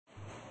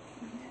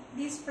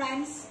these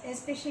plants,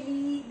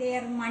 especially they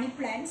are money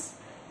plants,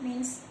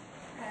 means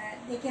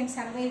they can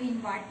survive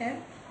in water.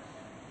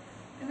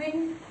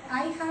 When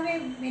I have a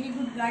very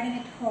good garden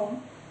at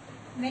home,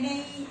 when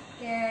I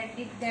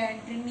did the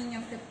trimming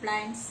of the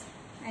plants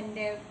and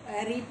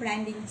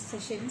replanting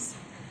sessions,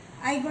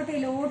 I got a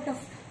lot of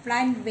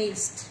plant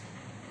waste.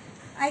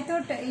 I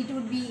thought it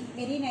would be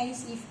very nice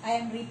if I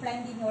am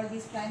replanting all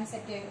these plants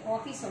at the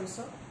office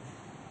also,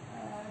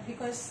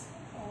 because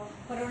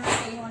Corona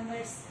time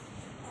onwards,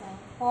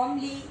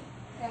 homely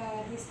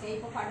this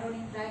type of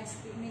adorning plants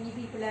many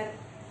people are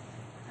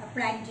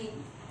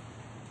planting.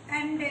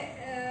 And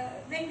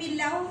when we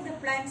love the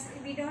plants,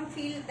 we don't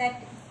feel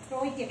that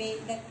throw it away,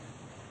 that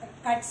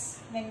cuts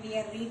when we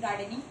are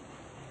re-gardening.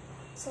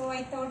 So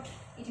I thought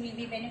it will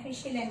be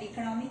beneficial and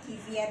economic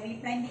if we are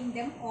replanting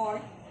them all,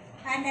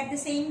 and at the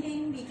same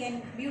time we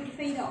can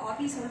beautify the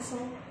office also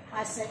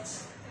as such,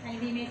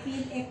 and we may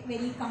feel a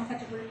very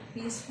comfortable,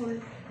 peaceful,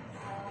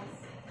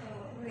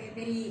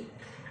 very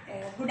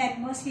good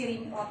atmosphere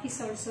in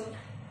office also.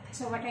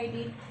 So what I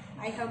did,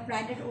 I have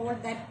planted all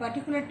that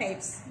particular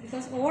types,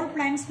 because all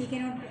plants we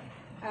cannot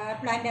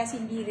plant as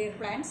interior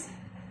plants.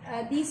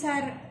 These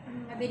are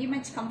very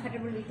much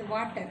comfortable with the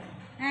water,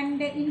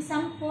 and in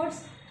some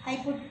pots I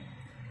put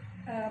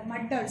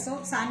mud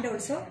also, sand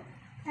also,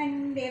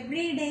 and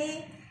every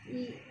day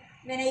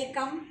when I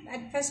come,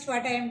 at first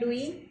what I am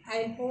doing,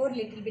 I will pour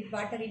little bit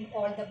water in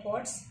all the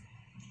pots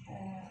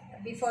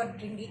before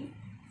drinking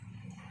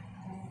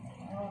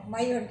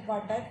my own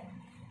water.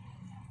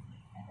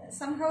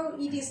 Somehow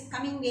it is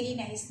coming very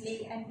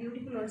nicely and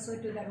beautiful also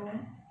to the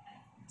room.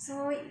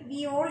 So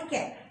we all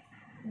can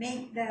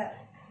make the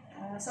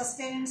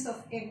sustenance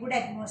of a good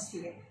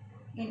atmosphere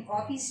in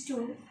office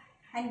too,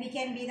 and we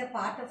can be the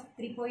part of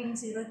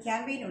 3.0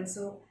 campaign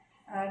also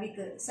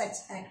with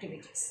such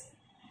activities.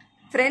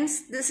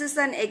 Friends, this is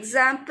an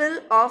example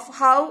of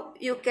how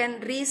you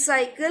can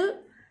recycle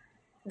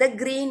the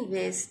green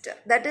waste.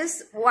 That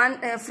is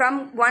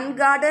from one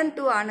garden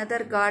to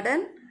another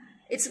garden.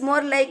 It's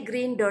more like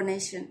green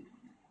donation.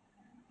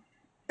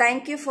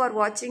 Thank you for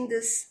watching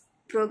this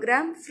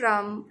program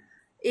from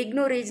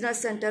IGNOU Regional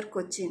Center,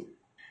 Cochin.